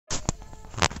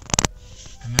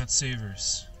I'm at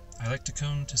Savers. I like to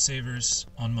come to Savers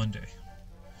on Monday.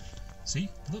 See?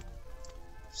 Look.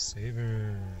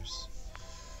 Savers.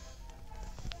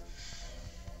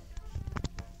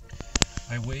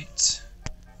 I wait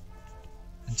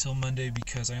until Monday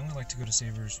because I only like to go to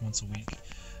Savers once a week.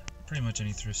 Pretty much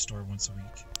any thrift store once a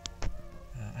week.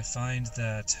 I find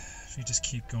that if you just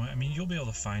keep going, I mean, you'll be able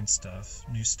to find stuff,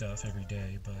 new stuff every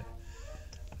day, but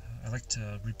I like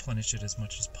to replenish it as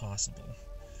much as possible.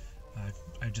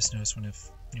 I've just noticed when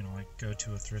I go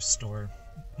to a thrift store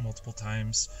multiple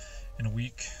times in a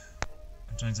week,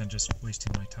 sometimes I'm just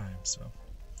wasting my time, so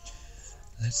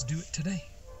let's do it today.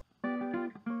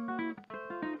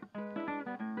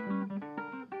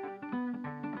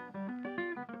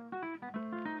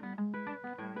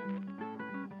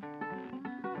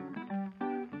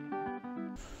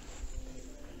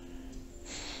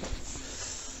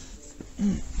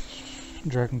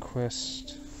 Dragon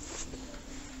Quest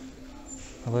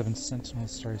 11 Sentinel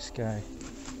Starry Sky.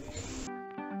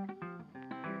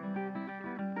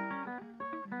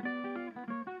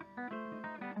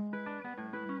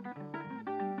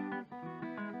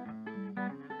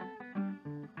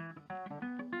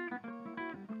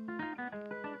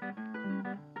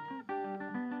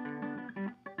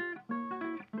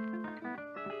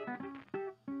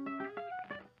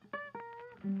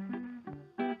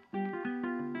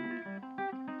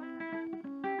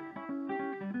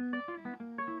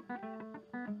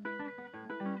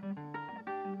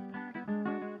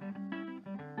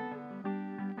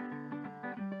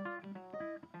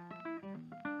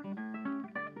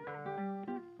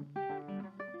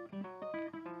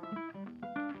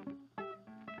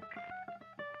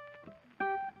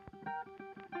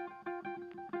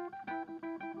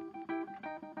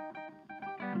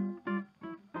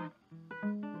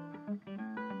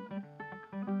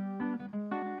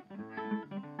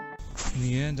 In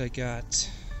the end, I got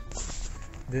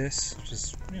this, which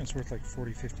is, it's worth like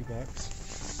 40-50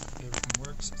 bucks. Everything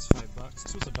works. It's $5.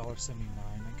 This was $1.79.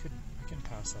 I couldn't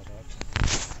pass that up.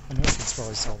 I know I could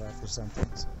probably sell that for something.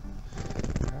 So,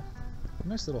 yeah,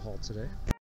 nice little haul today.